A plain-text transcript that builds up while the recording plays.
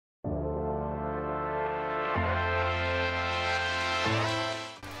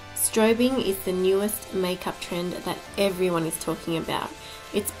Strobing is the newest makeup trend that everyone is talking about.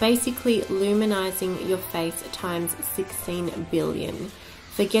 It's basically luminizing your face times 16 billion.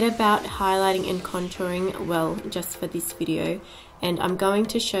 Forget about highlighting and contouring, well, just for this video, and I'm going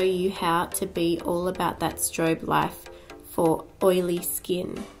to show you how to be all about that strobe life for oily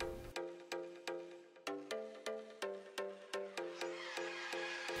skin.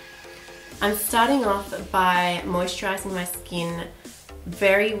 I'm starting off by moisturizing my skin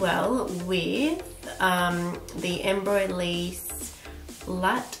very well with the EMBRYOLISSE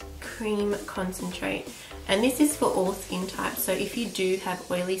Light Cream Concentrate, and this is for all skin types, so if you do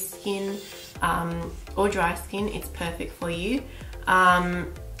have oily skin or dry skin, it's perfect for you.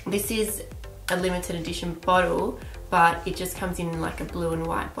 This is a limited edition bottle, but it just comes in like a blue and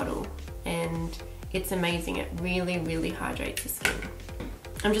white bottle, and it's amazing. It really hydrates the skin.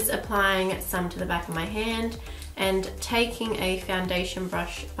 I'm just applying some to the back of my hand and taking a foundation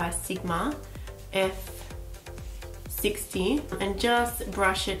brush by Sigma F60 and just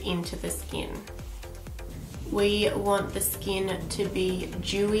brush it into the skin. We want the skin to be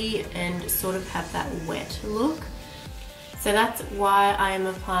dewy and sort of have that wet look. So that's why I am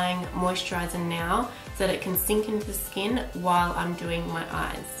applying moisturizer now, so that it can sink into the skin while I'm doing my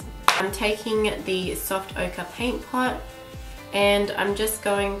eyes. I'm taking the soft ochre paint pot and I'm just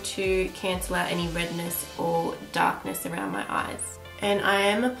going to cancel out any redness or darkness around my eyes. And I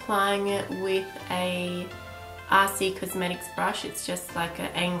am applying it with a RC Cosmetics brush. It's just like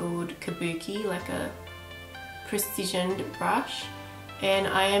an angled kabuki, like a precisioned brush. And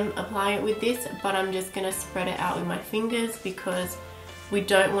I am applying it with this, but I'm just going to spread it out with my fingers because we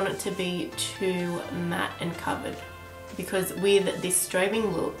don't want it to be too matte and covered. Because with this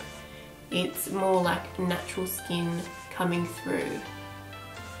strobing look, it's more like natural skin coming through.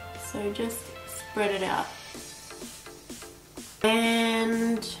 So just spread it out.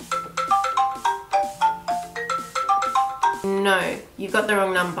 And no, you got the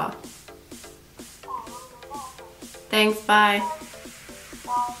wrong number. Thanks, bye.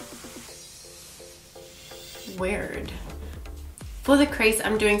 Weird. For the crease,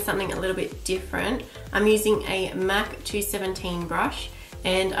 I'm doing something a little bit different. I'm using a MAC 217 brush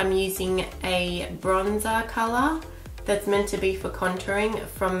and I'm using a bronzer color that's meant to be for contouring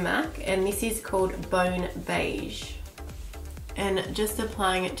from MAC, and this is called Bone Beige. And just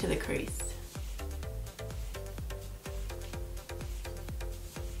applying it to the crease.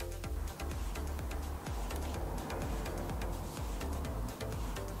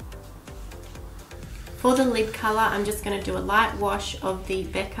 For the lid color, I'm just going to do a light wash of the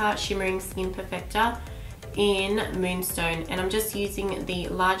BECCA Shimmering Skin Perfector in Moonstone, and I'm just using the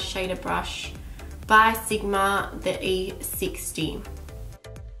large shader brush by Sigma, the E60.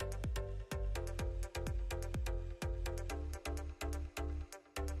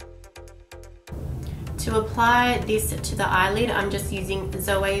 To apply this to the eyelid, I'm just using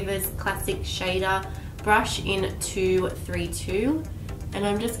ZOEVA's classic shader brush in 232, and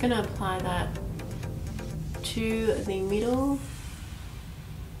I'm just going to apply that to the middle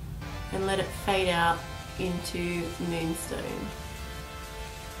and let it fade out into Moonstone.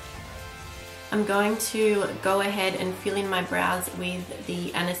 I'm going to go ahead and fill in my brows with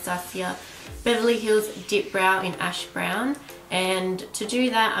the Anastasia Beverly Hills Dip Brow in Ash Brown, and to do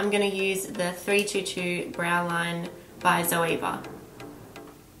that I'm going to use the 322 Brow Line by ZOEVA.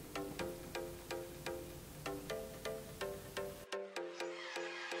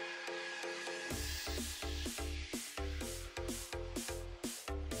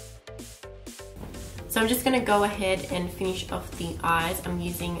 So I'm just going to go ahead and finish off the eyes. I'm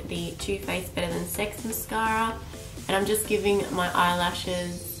using the Too Faced Better Than Sex mascara, and I'm just giving my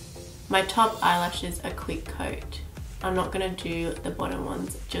eyelashes, my top eyelashes, a quick coat. I'm not going to do the bottom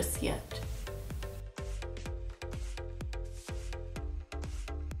ones just yet.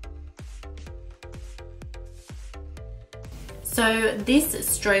 So this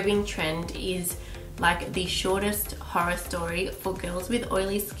strobing trend is like the shortest horror story for girls with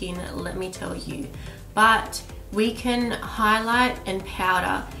oily skin, let me tell you. But we can highlight and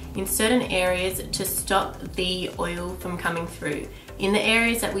powder in certain areas to stop the oil from coming through, in the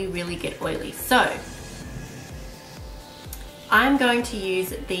areas that we really get oily. So I'm going to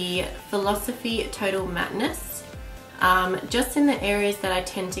use the Philosophy Total Matteness just in the areas that I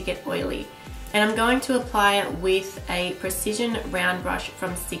tend to get oily. And I'm going to apply it with a precision round brush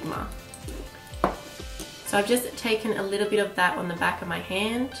from Sigma. So I've just taken a little bit of that on the back of my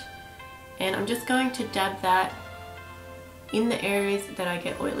hand, and I'm just going to dab that in the areas that I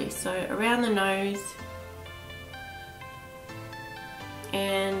get oily. So around the nose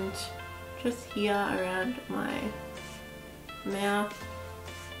and just here around my mouth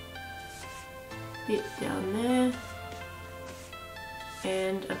bit down there,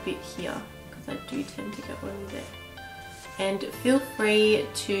 and a bit here, because I do tend to get oily there. And feel free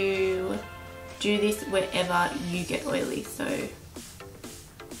to do this wherever you get oily, so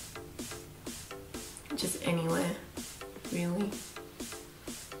just anywhere really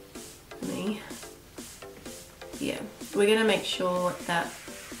for me. Yeah, we're gonna make sure that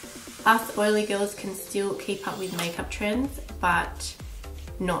us oily girls can still keep up with makeup trends but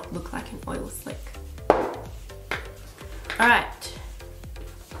not look like an oil slick. Alright,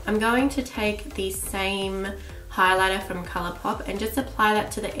 I'm going to take the same highlighter from ColourPop and just apply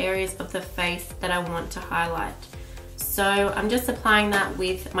that to the areas of the face that I want to highlight. So I'm just applying that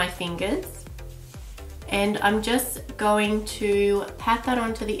with my fingers, and I'm just going to pat that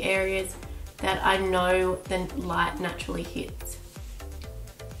onto the areas that I know the light naturally hits.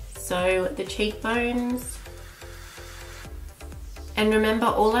 So the cheekbones, and remember,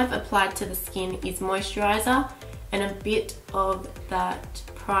 all I've applied to the skin is moisturizer and a bit of that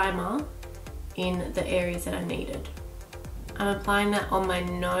primer in the areas that I needed. I'm applying that on my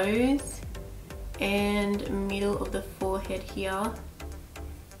nose and middle of the forehead here,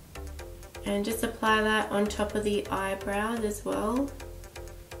 and just apply that on top of the eyebrows as well.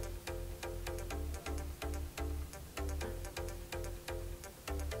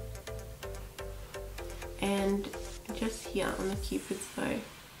 And just here on the Cupid's bow.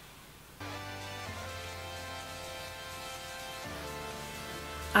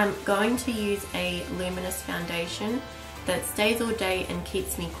 I'm going to use a luminous foundation that stays all day and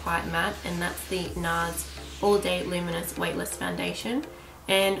keeps me quite matte, and that's the NARS All Day Luminous Weightless Foundation,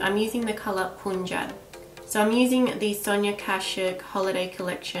 and I'm using the colour Punjab. So I'm using the Sonia Kashuk Holiday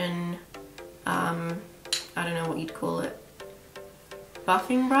Collection, I don't know what you'd call it,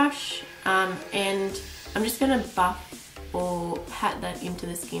 buffing brush, and I'm just going to buff or pat that into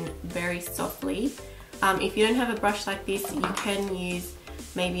the skin very softly. If you don't have a brush like this, you can use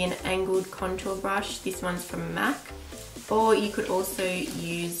maybe an angled contour brush. This one's from MAC, or you could also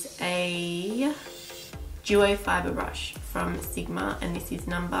use a duo fiber brush from Sigma, and this is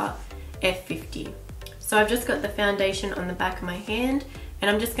number F50. So I've just got the foundation on the back of my hand, and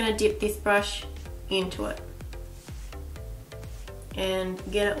I'm just going to dip this brush into it and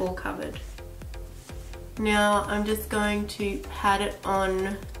get it all covered. Now I'm just going to pat it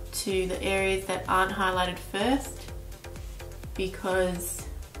on to the areas that aren't highlighted first, because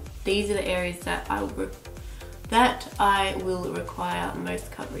these are the areas that I will require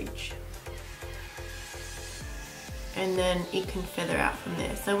most coverage, and then it can feather out from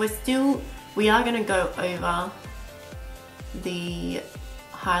there. So we are going to go over the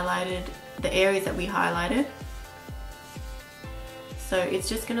areas that we highlighted, so it's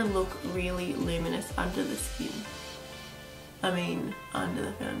just going to look really luminous under the skin, under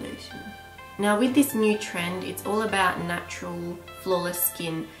the foundation. Now with this new trend, it's all about natural, flawless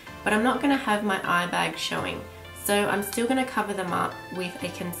skin, but I'm not going to have my eye bag showing. So I'm still going to cover them up with a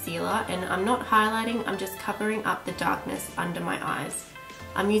concealer, and I'm not highlighting, I'm just covering up the darkness under my eyes.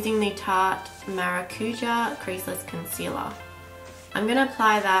 I'm using the Tarte Maracuja Creaseless Concealer. I'm going to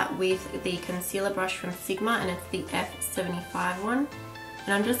apply that with the concealer brush from Sigma, and it's the F75 one.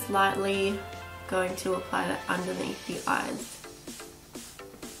 And I'm just lightly going to apply that underneath the eyes.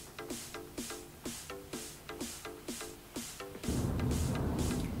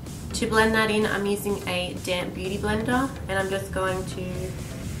 To blend that in, I'm using a damp beauty blender, and I'm just going to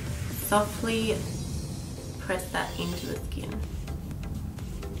softly press that into the skin.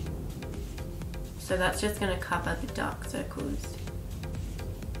 So that's just going to cover the dark circles,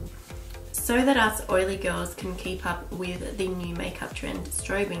 so that us oily girls can keep up with the new makeup trend,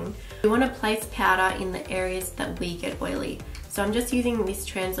 strobing. We want to place powder in the areas that we get oily. So I'm just using this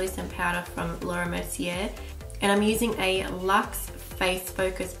translucent powder from Mercier, and I'm using a Luxe Face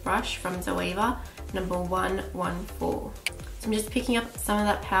Focus brush from ZOEVA, number 114. So I'm just picking up some of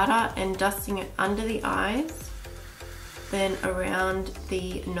that powder and dusting it under the eyes, then around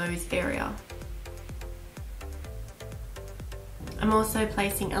the nose area. I'm also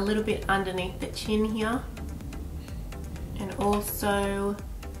placing a little bit underneath the chin here, and also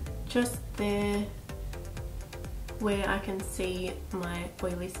just there where I can see my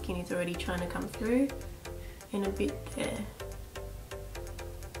oily skin is already trying to come through, and a bit there.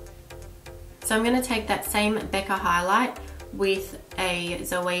 So I'm going to take that same BECCA highlight with a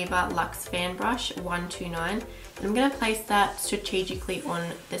ZOEVA Luxe Fan Brush 129, and I'm going to place that strategically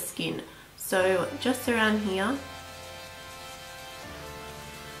on the skin. So just around here.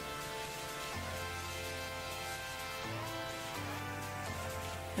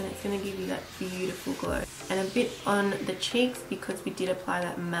 And it's going to give you that beautiful glow. And a bit on the cheeks, because we did apply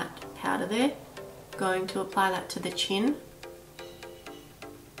that matte powder there. going to apply that to the chin.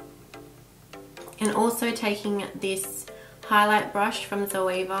 And also taking this highlight brush from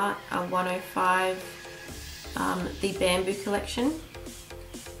ZOEVA, a 105, the Bamboo collection.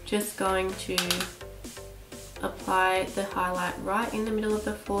 Just going to apply the highlight right in the middle of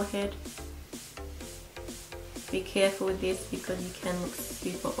the forehead. Be careful with this because you can look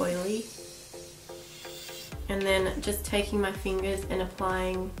super oily. And then just taking my fingers and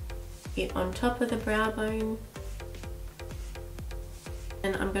applying it on top of the brow bone.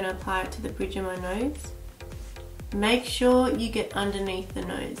 And I'm going to apply it to the bridge of my nose. Make sure you get underneath the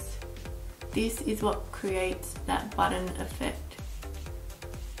nose. This is what creates that button effect.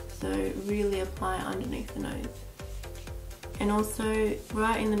 So really apply underneath the nose. And also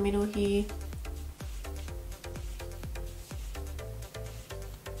right in the middle here.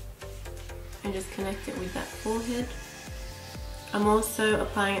 And just connect it with that forehead. I'm also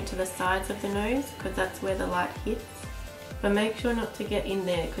applying it to the sides of the nose because that's where the light hits. But make sure not to get in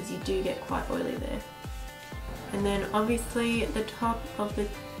there because you do get quite oily there. And then obviously the top of the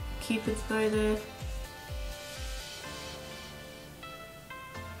cupid's bow there.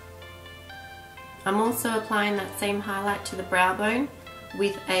 I'm also applying that same highlight to the brow bone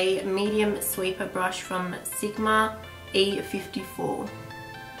with a medium sweeper brush from Sigma E54.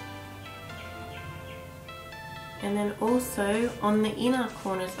 And then also on the inner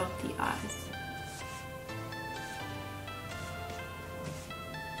corners of the eyes.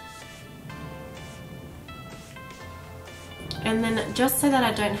 And then just so that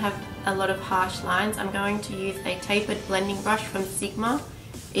I don't have a lot of harsh lines, I'm going to use a tapered blending brush from Sigma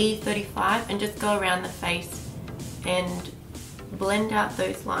E35 and just go around the face and blend out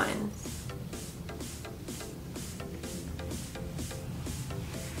those lines.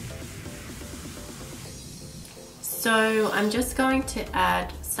 So I'm just going to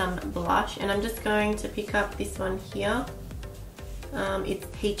add some blush, and I'm just going to pick up this one here. It's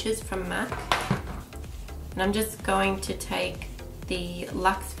Peaches from MAC. And I'm just going to take the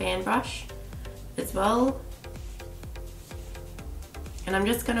Luxe fan brush as well. And I'm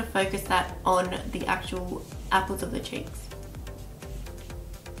just going to focus that on the actual apples of the cheeks.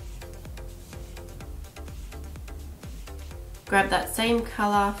 Grab that same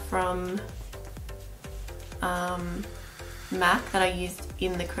colour from MAC that I used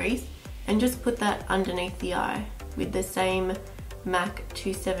in the crease and just put that underneath the eye with the same MAC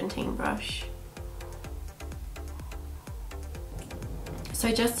 217 brush.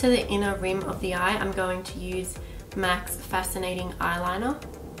 So just to the inner rim of the eye, I'm going to use MAC's Fascinating Eyeliner.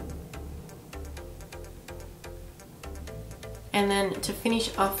 And then to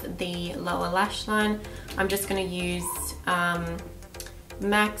finish off the lower lash line, I'm just going to use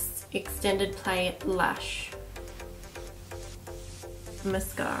MAC's Extended Play Lash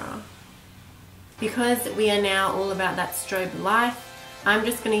Mascara. Because we are now all about that strobe life, I'm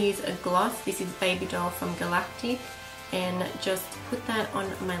just going to use a gloss. This is BABYDOLL from GIRLACTIK, and just put that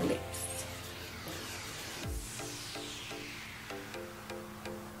on my lips.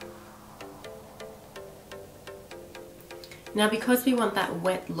 Now because we want that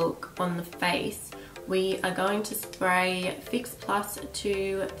wet look on the face, we are going to spray Fix Plus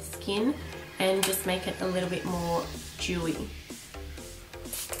to the skin and just make it a little bit more dewy.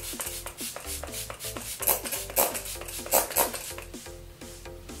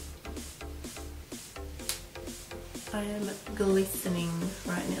 I am glistening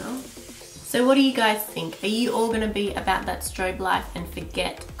right now. So what do you guys think? Are you all going to be about that strobe life and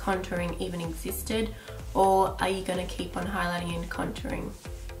forget contouring even existed? Or are you going to keep on highlighting and contouring?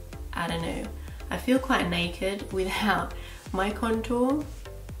 I don't know. I feel quite naked without my contour.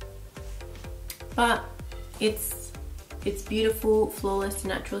 But it's beautiful, flawless,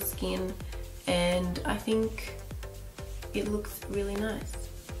 natural skin. And I think it looks really nice.